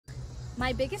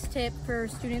My biggest tip for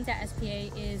students at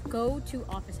SPA is go to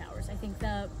office hours. I think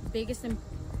the biggest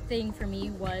thing for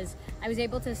me was I was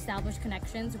able to establish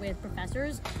connections with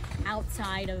professors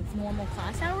outside of normal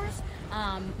class hours.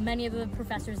 Many of the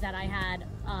professors that I had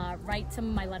write some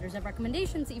of my letters of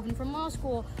recommendations, even from law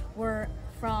school, were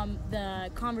from the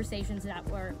conversations that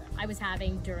I was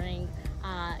having during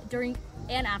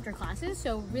and after classes.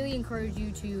 So really encourage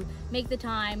you to make the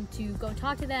time to go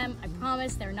talk to them. I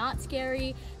promise they're not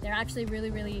scary. They're actually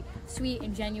really, really sweet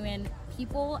and genuine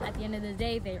people. At the end of the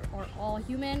day, they are all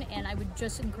human, and I would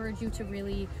just encourage you to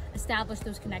really establish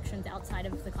those connections outside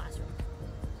of the classroom.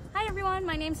 Hi everyone,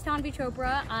 my name's Tanvi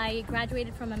Chopra. I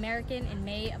graduated from American in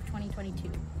May of 2022.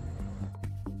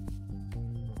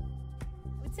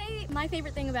 I would say my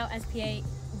favorite thing about SPA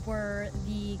were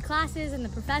the classes and the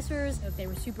professors. They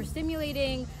were super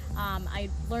stimulating. I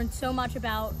learned so much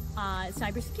about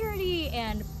cybersecurity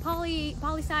and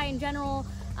poli-sci in general.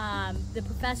 The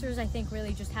professors, I think,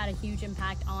 really just had a huge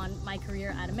impact on my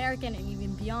career at American and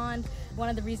even beyond. One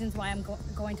of the reasons why I'm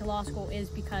going to law school is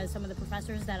because some of the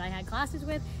professors that I had classes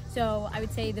with. So I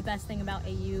would say the best thing about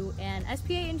AU and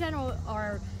SPA in general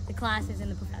are the classes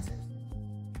and the professors.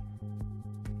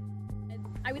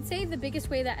 I would say the biggest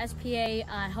way that SPA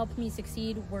helped me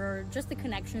succeed were just the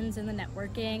connections and the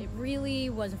networking. It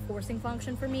really was a forcing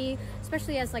function for me,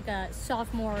 especially as like a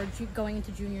sophomore going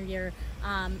into junior year.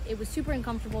 It was super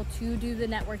uncomfortable to do the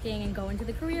networking and go into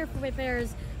the career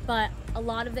fairs, but a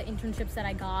lot of the internships that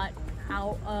I got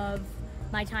out of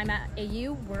my time at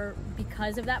AU were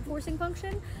because of that forcing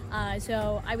function.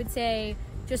 So I would say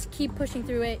just keep pushing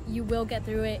through it. You will get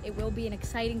through it. It will be an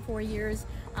exciting 4 years.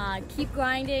 Keep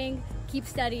grinding, keep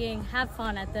studying, have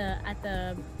fun at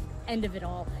the end of it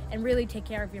all, and really take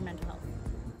care of your mental health.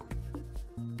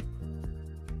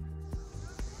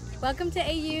 Welcome to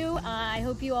AU. I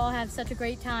hope you all have such a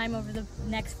great time over the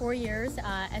next 4 years.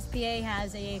 SPA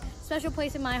has a special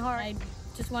place in my heart. I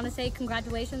just want to say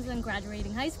congratulations on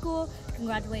graduating high school.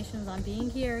 Congratulations on being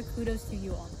here. Kudos to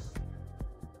you all.